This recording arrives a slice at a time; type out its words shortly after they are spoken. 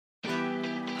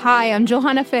Hi, I'm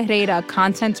Johanna Ferreira,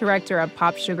 content director at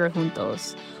Pop Sugar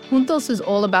Juntos. Juntos is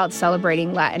all about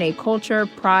celebrating Latinx culture,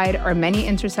 pride, our many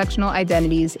intersectional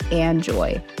identities, and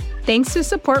joy. Thanks to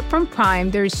support from Prime,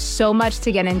 there's so much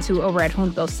to get into over at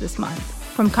Juntos this month.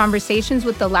 From conversations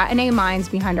with the Latinx minds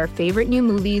behind our favorite new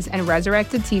movies and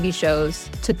resurrected TV shows,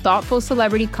 to thoughtful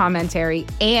celebrity commentary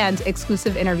and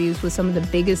exclusive interviews with some of the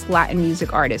biggest Latin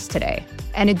music artists today.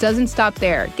 And it doesn't stop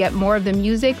there. Get more of the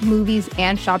music, movies,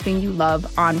 and shopping you love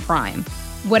on Prime.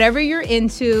 Whatever you're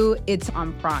into, it's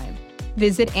on Prime.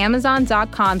 Visit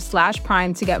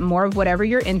Amazon.com/Prime to get more of whatever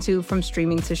you're into, from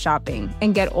streaming to shopping.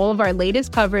 And get all of our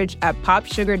latest coverage at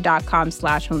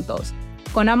popsugar.com/juntos.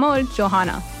 Con amor,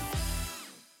 Johanna.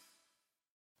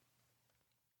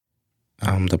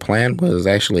 The plan was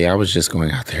actually, I was just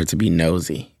going out there to be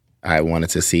nosy. I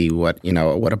wanted to see what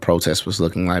a protest was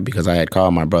looking like, because I had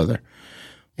called my brother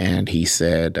and he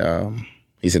said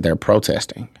they're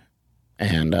protesting.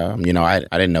 And, I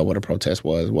didn't know what a protest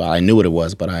was. Well, I knew what it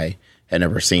was, but I had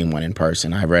never seen one in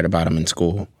person. I read about them in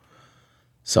school.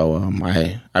 So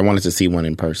I wanted to see one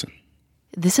in person.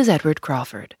 This is Edward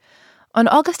Crawford. On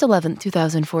August 11,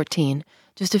 2014,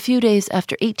 just a few days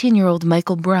after 18-year-old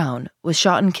Michael Brown was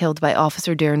shot and killed by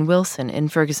Officer Darren Wilson in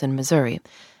Ferguson, Missouri,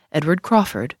 Edward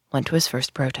Crawford went to his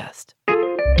first protest. There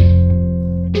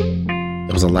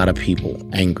was a lot of people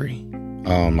angry.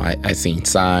 I seen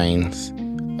signs.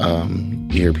 You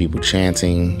hear people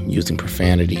chanting, using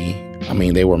profanity. I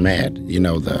mean, they were mad.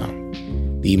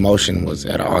 The emotion was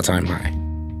at an all-time high.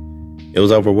 It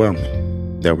was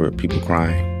overwhelming. There were people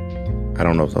crying. I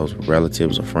don't know if those were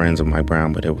relatives or friends of Mike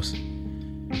Brown, but it was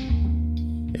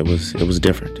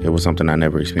different. It was something I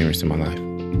never experienced in my life.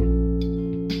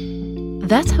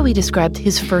 That's how he described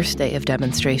his first day of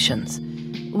demonstrations.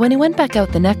 When he went back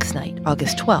out the next night,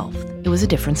 August 12th, it was a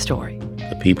different story.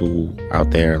 The people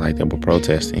out there, that were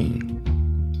protesting,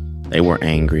 they were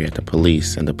angry at the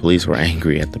police, and the police were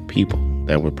angry at the people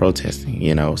that were protesting,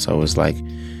 So it's like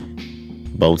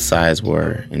both sides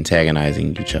were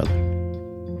antagonizing each other.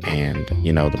 And,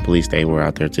 the police, they were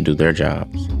out there to do their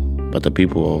jobs. But the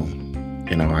people,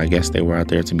 I guess they were out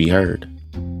there to be heard.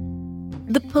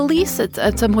 The police,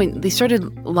 at some point, they started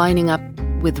lining up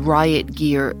with riot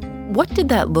gear. What did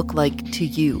that look like to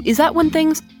you? Is that when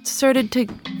things started to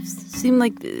seem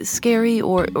like scary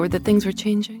or that things were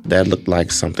changing? That looked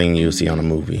like something you see on a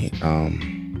movie.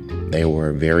 They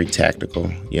were very tactical.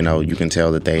 You can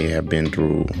tell that they have been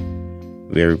through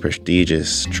very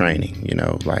prestigious training,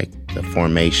 like the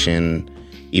formation.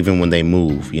 Even when they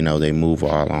move, they move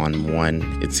all on one.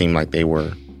 It seemed like they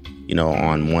were,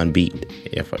 on one beat,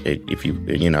 if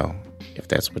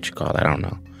that's what you call it, I don't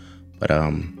know. But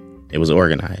it was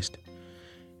organized.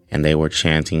 And they were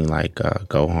chanting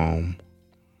go home.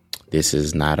 This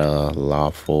is not a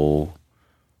lawful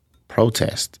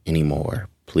protest anymore.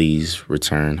 Please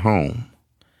return home.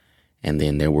 And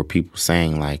then there were people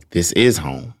saying this is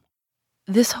home.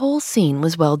 This whole scene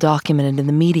was well documented in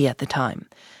the media at the time.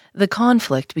 The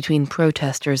conflict between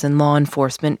protesters and law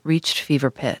enforcement reached fever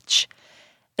pitch.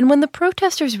 And when the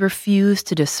protesters refused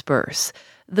to disperse,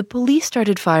 the police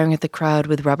started firing at the crowd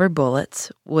with rubber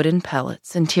bullets, wooden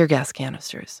pellets, and tear gas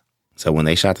canisters. So when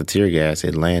they shot the tear gas,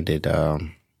 it landed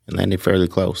fairly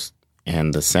close.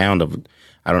 And the sound of,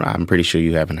 I'm pretty sure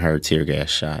you haven't heard tear gas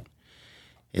shot.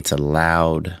 It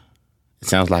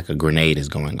sounds like a grenade is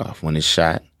going off when it's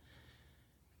shot.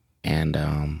 And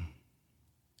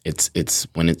it's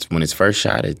when it's first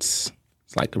shot, it's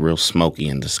like real smoky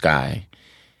in the sky.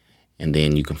 And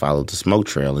then you can follow the smoke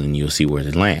trail and you'll see where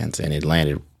it lands. And it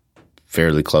landed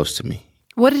fairly close to me.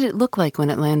 What did it look like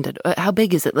when it landed? How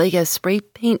big is it? Like a spray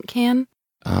paint can?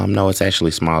 No, it's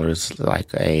actually smaller. It's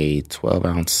like a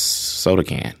 12-ounce soda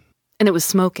can. And it was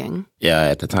smoking? Yeah,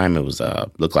 at the time it was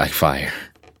looked like fire.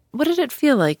 What did it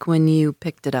feel like when you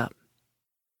picked it up?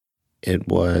 It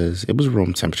was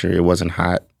room temperature. It wasn't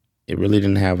hot. It really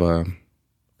didn't have a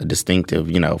distinctive,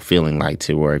 feeling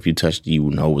to where if you touched it,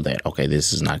 you know that, okay,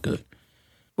 this is not good.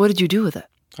 What did you do with it?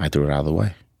 I threw it out of the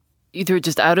way. You threw it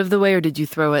just out of the way, or did you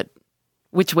throw it?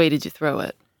 Which way did you throw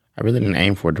it? I really didn't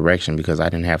aim for a direction because I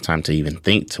didn't have time to even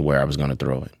think to where I was going to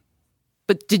throw it.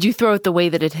 But did you throw it the way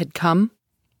that it had come?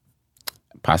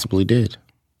 Possibly did.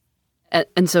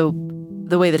 And so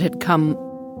the way that it had come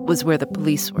was where the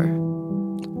police were?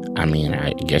 I mean,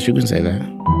 I guess you can say that.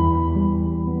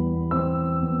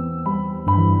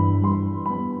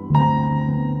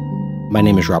 My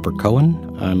name is Robert Cohen.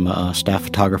 I'm a staff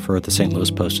photographer at the St.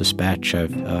 Louis Post-Dispatch.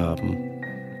 I've been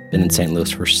in St. Louis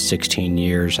for 16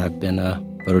 years. I've been a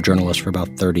photojournalist for about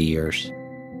 30 years.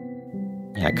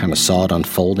 I kind of saw it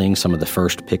unfolding. Some of the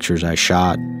first pictures I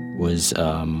shot was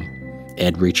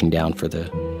Ed reaching down for the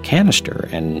canister,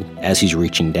 and as he's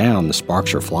reaching down, the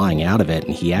sparks are flying out of it,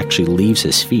 and he actually leaves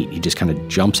his feet. He just kind of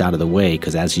jumps out of the way,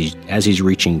 because as he's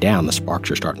reaching down, the sparks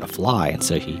are starting to fly, and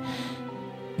so he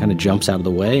kind of jumps out of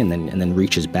the way and then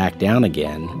reaches back down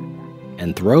again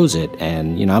and throws it.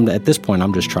 And, at this point,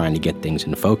 I'm just trying to get things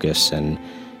in focus, and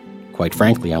quite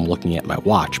frankly, I'm looking at my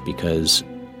watch, because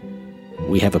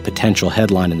we have a potential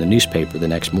headline in the newspaper the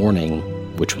next morning,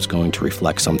 which was going to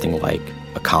reflect something like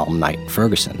a calm night in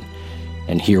Ferguson.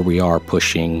 And here we are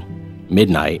pushing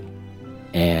midnight,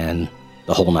 and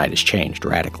the whole night has changed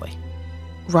radically.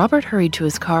 Robert hurried to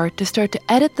his car to start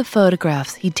to edit the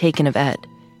photographs he'd taken of Ed.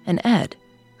 And Ed,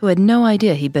 who had no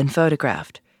idea he'd been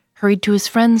photographed, hurried to his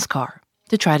friend's car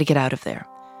to try to get out of there.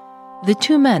 The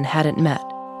two men hadn't met,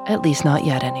 at least not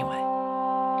yet anyway.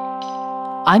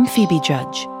 I'm Phoebe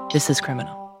Judge. This is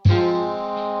Criminal.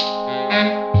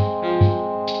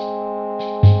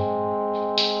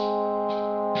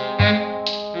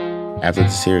 After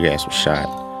the tear gas was shot,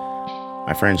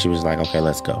 my friend, she was like, okay,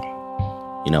 let's go.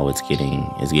 It's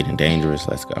getting dangerous,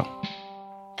 let's go.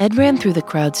 Ed ran through the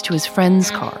crowds to his friend's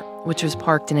car, which was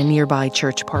parked in a nearby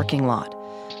church parking lot.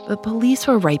 But police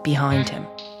were right behind him.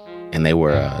 And they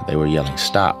were yelling,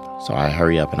 stop. So I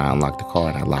hurry up and I unlocked the car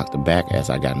and I locked the back as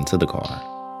I got into the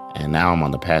car. And now I'm on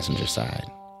the passenger side.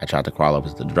 I tried to crawl over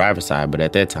to the driver's side, but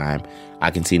at that time, I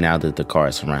can see now that the car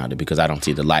is surrounded because I don't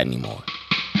see the light anymore.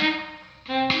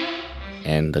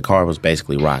 And the car was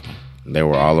basically rocking. They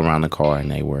were all around the car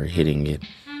and they were hitting it.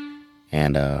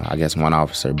 And I guess one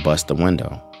officer bust the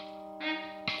window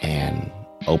and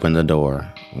opened the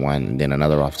door. Then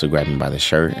another officer grabbed me by the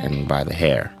shirt and by the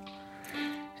hair.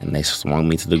 And they swung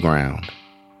me to the ground.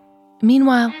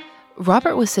 Meanwhile,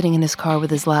 Robert was sitting in his car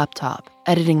with his laptop,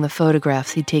 editing the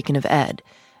photographs he'd taken of Ed,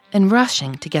 and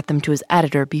rushing to get them to his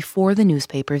editor before the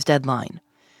newspaper's deadline.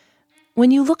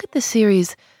 When you look at the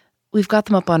series, we've got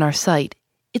them up on our site,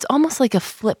 it's almost like a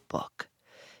flip book.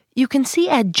 You can see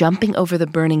Ed jumping over the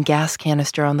burning gas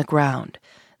canister on the ground,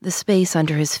 the space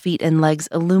under his feet and legs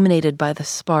illuminated by the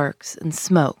sparks and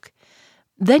smoke.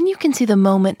 Then you can see the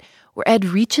moment where Ed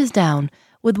reaches down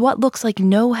with what looks like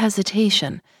no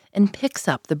hesitation and picks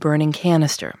up the burning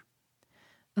canister.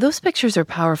 Those pictures are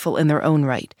powerful in their own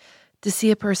right, to see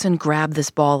a person grab this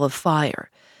ball of fire.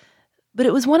 But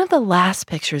it was one of the last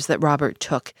pictures that Robert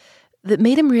took that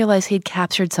made him realize he'd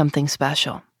captured something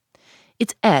special.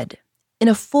 It's Ed, in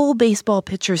a full baseball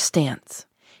pitcher's stance.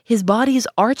 His body is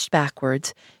arched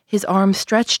backwards, his arms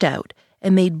stretched out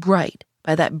and made bright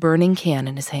by that burning can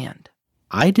in his hand.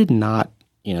 I did not,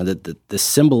 the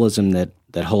symbolism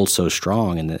that holds so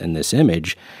strong in this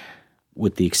image,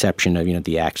 with the exception of,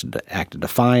 the act of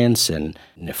defiance and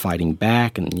fighting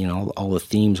back and, all the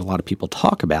themes a lot of people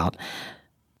talk about,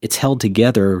 it's held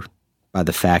together by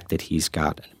the fact that he's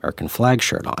got an American flag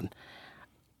shirt on.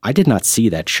 I did not see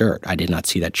that shirt. I did not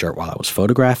see that shirt while I was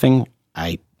photographing.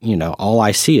 All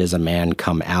I see is a man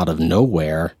come out of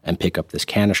nowhere and pick up this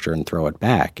canister and throw it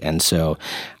back. And so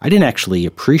I didn't actually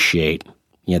appreciate,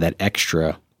 that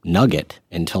extra nugget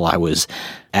until I was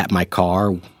at my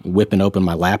car, whipping open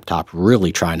my laptop,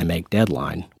 really trying to make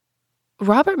deadline.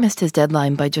 Robert missed his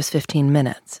deadline by just 15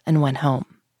 minutes and went home.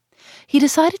 He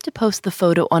decided to post the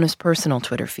photo on his personal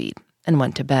Twitter feed and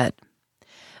went to bed.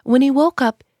 When he woke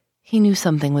up, he knew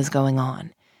something was going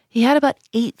on. He had about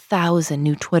 8,000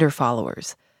 new Twitter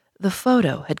followers. The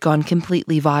photo had gone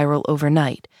completely viral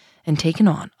overnight and taken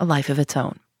on a life of its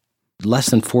own. Less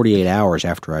than 48 hours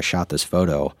after I shot this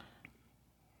photo,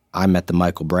 I'm at the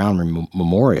Michael Brown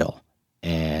Memorial,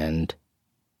 and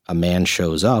a man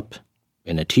shows up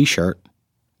in a T-shirt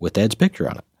with Ed's picture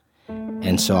on it.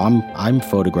 And so I'm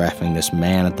photographing this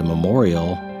man at the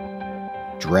memorial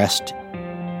dressed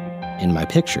in my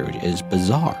picture. It is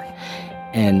bizarre.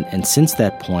 And since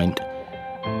that point,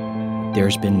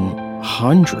 there's been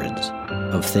hundreds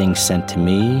of things sent to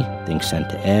me, things sent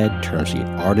to Ed, terms of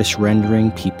artist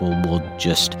rendering. People will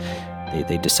just,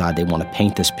 they decide they want to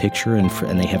paint this picture and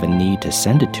they have a need to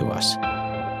send it to us.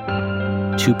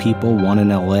 2 people, one in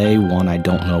LA, one I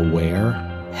don't know where,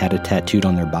 had it tattooed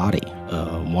on their body,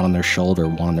 one on their shoulder,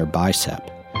 one on their bicep.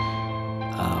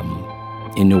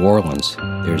 In New Orleans,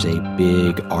 there's a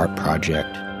big art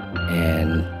project,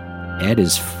 and Ed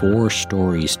is 4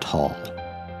 stories tall.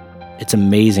 It's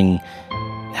amazing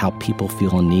how people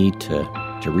feel a need to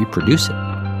reproduce it.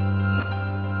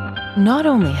 Not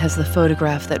only has the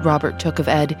photograph that Robert took of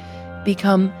Ed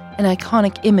become an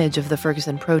iconic image of the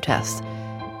Ferguson protests,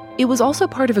 it was also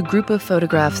part of a group of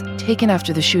photographs taken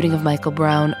after the shooting of Michael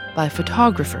Brown by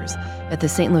photographers at the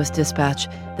St. Louis Dispatch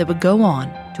that would go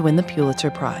on to win the Pulitzer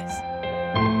Prize.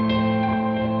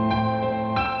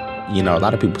 A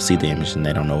lot of people see the image and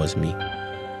they don't know it's me.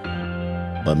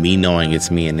 But me knowing it's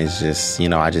me, and it's just,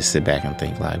 I just sit back and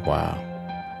think like, wow,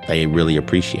 they really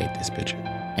appreciate this picture.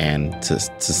 And to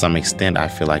some extent, I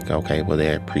feel like, okay, well,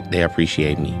 they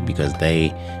appreciate me because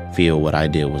they feel what I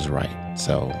did was right.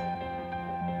 So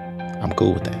I'm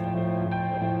cool with that.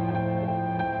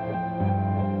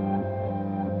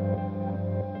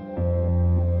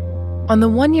 On the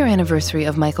 1-year anniversary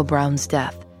of Michael Brown's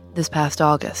death, this past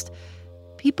August,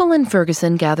 people in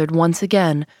Ferguson gathered once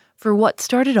again for what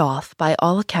started off, by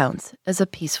all accounts, as a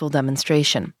peaceful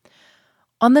demonstration.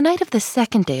 On the night of the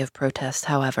second day of protest,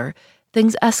 however,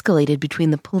 things escalated between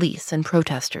the police and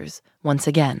protesters once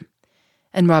again.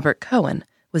 And Robert Cohen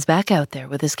was back out there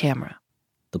with his camera.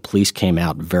 The police came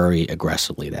out very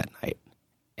aggressively that night,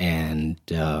 and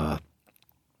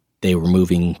they were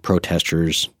moving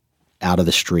protesters out of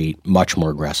the street much more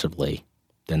aggressively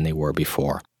than they were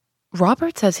before.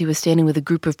 Robert says he was standing with a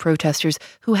group of protesters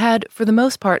who had, for the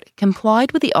most part,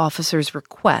 complied with the officers'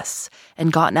 requests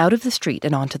and gotten out of the street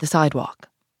and onto the sidewalk.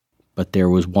 But there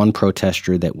was one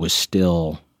protester that was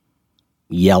still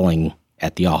yelling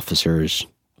at the officers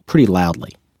pretty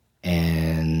loudly.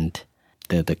 And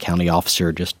the county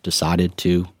officer just decided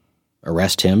to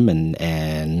arrest him,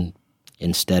 and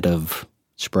instead of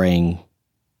spraying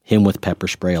him with pepper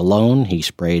spray alone, he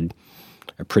sprayed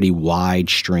a pretty wide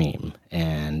stream,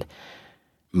 and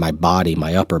my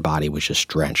upper body was just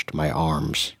drenched. My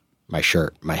arms, my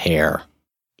shirt, my hair.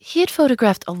 He had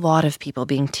photographed a lot of people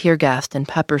being tear-gassed and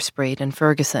pepper sprayed in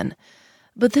Ferguson,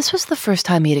 but this was the first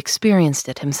time he had experienced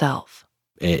it himself.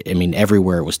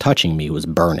 Everywhere it was touching me was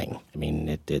burning.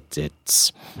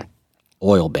 It's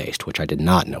oil-based, which I did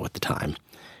not know at the time,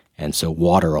 and so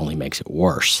water only makes it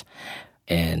worse.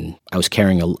 And I was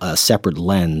carrying a separate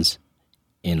lens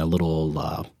in a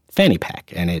little fanny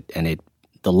pack, and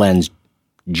the lens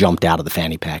jumped out of the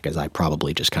fanny pack as I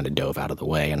probably just kind of dove out of the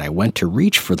way. And I went to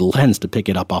reach for the lens to pick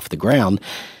it up off the ground,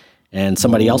 and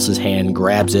somebody else's hand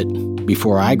grabs it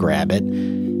before I grab it,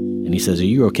 and he says, "Are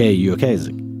you okay? Are you okay?"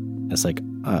 It's like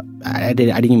I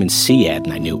didn't even see Ed,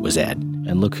 and I knew it was Ed.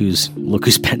 And look who's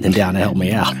bending down to help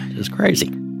me out. It's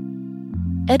crazy.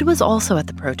 Ed was also at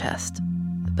the protest.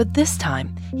 But this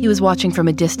time, he was watching from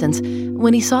a distance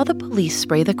when he saw the police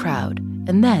spray the crowd,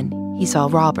 and then he saw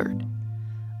Robert.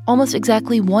 Almost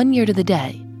exactly 1 year to the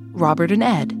day, Robert and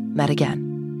Ed met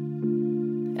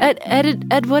again.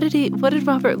 Ed, what did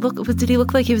Robert look? Did he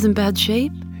look like he was in bad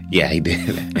shape? Yeah, he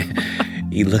did.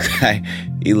 He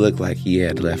looked like he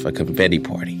had left a confetti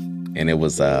party, and it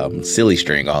was silly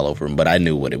string all over him. But I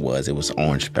knew what it was. It was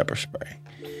orange pepper spray,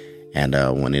 and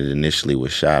when it initially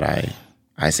was shot,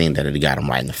 I seen that it got him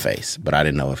right in the face, but I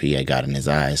didn't know if he had got in his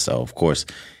eyes. So, of course,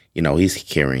 he's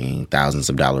carrying thousands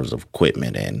of dollars of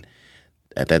equipment. And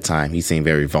at that time, he seemed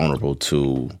very vulnerable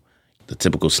to the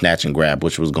typical snatch and grab,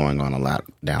 which was going on a lot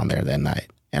down there that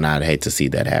night. And I'd hate to see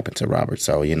that happen to Robert.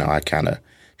 So, I kind of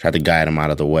tried to guide him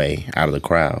out of the way, out of the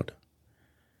crowd,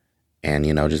 and,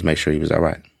 just make sure he was all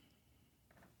right.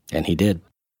 And he did.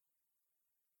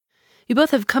 You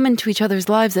both have come into each other's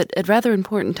lives at rather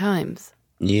important times.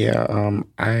 Yeah,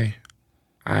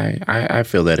 I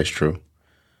feel that is true,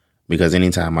 because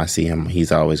anytime I see him,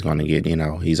 he's always going to get,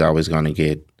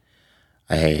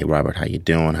 hey, Robert, how you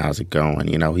doing? How's it going?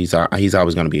 He's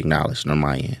always going to be acknowledged on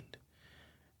my end.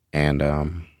 And,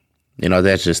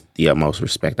 that's just the utmost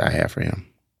respect I have for him.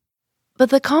 But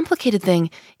the complicated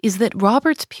thing is that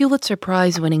Robert's Pulitzer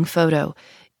Prize-winning photo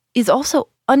is also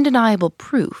undeniable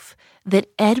proof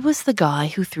that Ed was the guy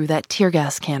who threw that tear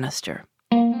gas canister.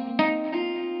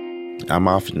 I'm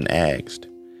often asked,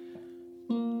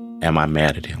 am I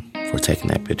mad at him for taking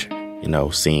that picture?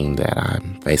 Seeing that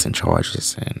I'm facing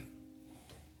charges, and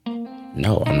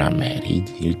no, I'm not mad. He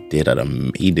did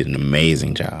an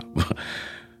amazing job.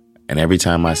 And every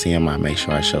time I see him, I make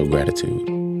sure I show gratitude,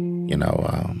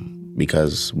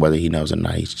 because whether he knows or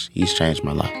not, he's changed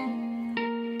my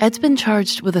life. Ed's been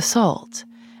charged with assault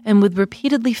and with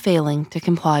repeatedly failing to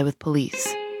comply with police.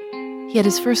 He had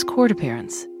his first court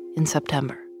appearance in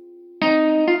September.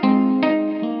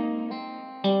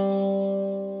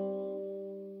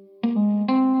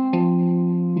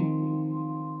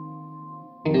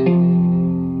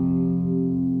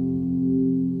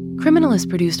 Criminal is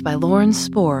produced by Lauren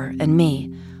Spohr and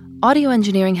me. Audio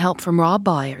engineering help from Rob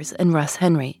Byers and Russ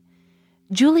Henry.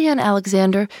 Julianne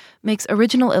Alexander makes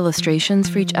original illustrations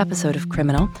for each episode of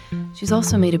Criminal. She's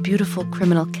also made a beautiful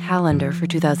criminal calendar for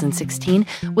 2016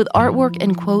 with artwork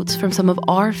and quotes from some of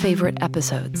our favorite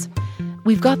episodes.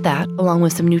 We've got that, along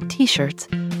with some new t-shirts,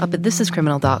 up at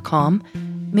thisiscriminal.com.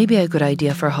 Maybe a good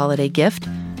idea for a holiday gift.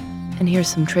 And here's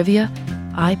some trivia.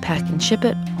 I pack and ship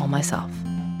it all myself.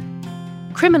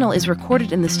 Criminal is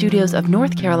recorded in the studios of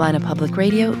North Carolina Public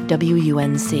Radio,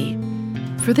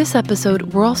 WUNC. For this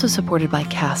episode, we're also supported by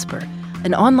Casper,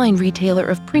 an online retailer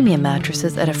of premium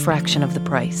mattresses at a fraction of the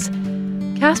price.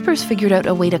 Casper's figured out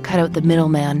a way to cut out the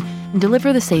middleman and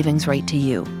deliver the savings right to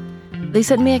you. They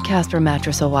sent me a Casper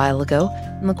mattress a while ago,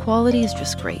 and the quality is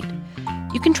just great.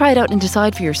 You can try it out and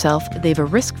decide for yourself. They have a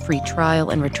risk-free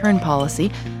trial and return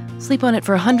policy. Sleep on it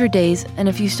for 100 days, and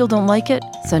if you still don't like it,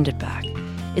 send it back.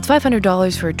 It's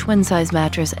 $500 for a twin-size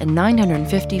mattress and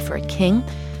 $950 for a king.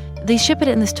 They ship it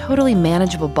in this totally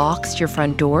manageable box to your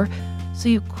front door, so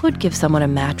you could give someone a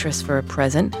mattress for a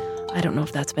present. I don't know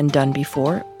if that's been done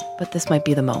before, but this might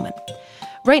be the moment.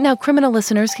 Right now, Criminal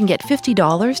listeners can get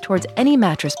 $50 towards any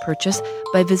mattress purchase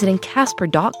by visiting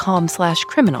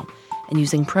casper.com/criminal and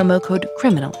using promo code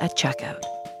CRIMINAL at checkout.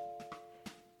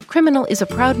 Criminal is a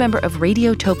proud member of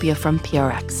Radiotopia from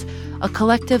PRX, a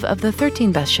collective of the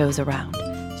 13 best shows around.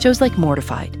 Shows like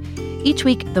Mortified. Each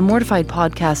week, the Mortified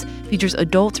podcast features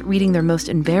adults reading their most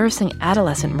embarrassing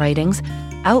adolescent writings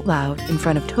out loud in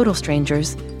front of total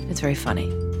strangers. It's very funny.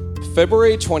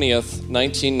 February 20th,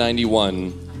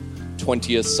 1991,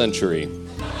 20th century.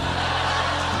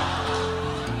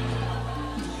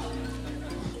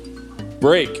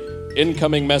 Break.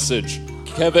 Incoming message.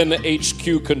 Kevin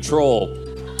HQ control.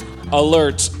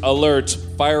 Alert, alert.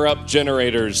 Fire up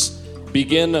generators.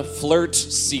 Begin flirt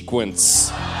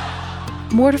sequence.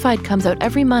 Mortified comes out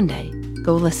every Monday.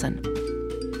 Go listen.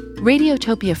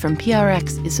 Radiotopia from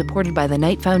PRX is supported by the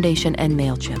Knight Foundation and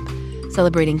MailChimp,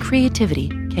 celebrating creativity,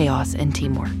 chaos, and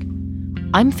teamwork.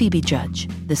 I'm Phoebe Judge.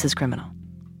 This is Criminal.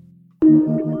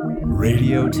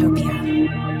 Radiotopia.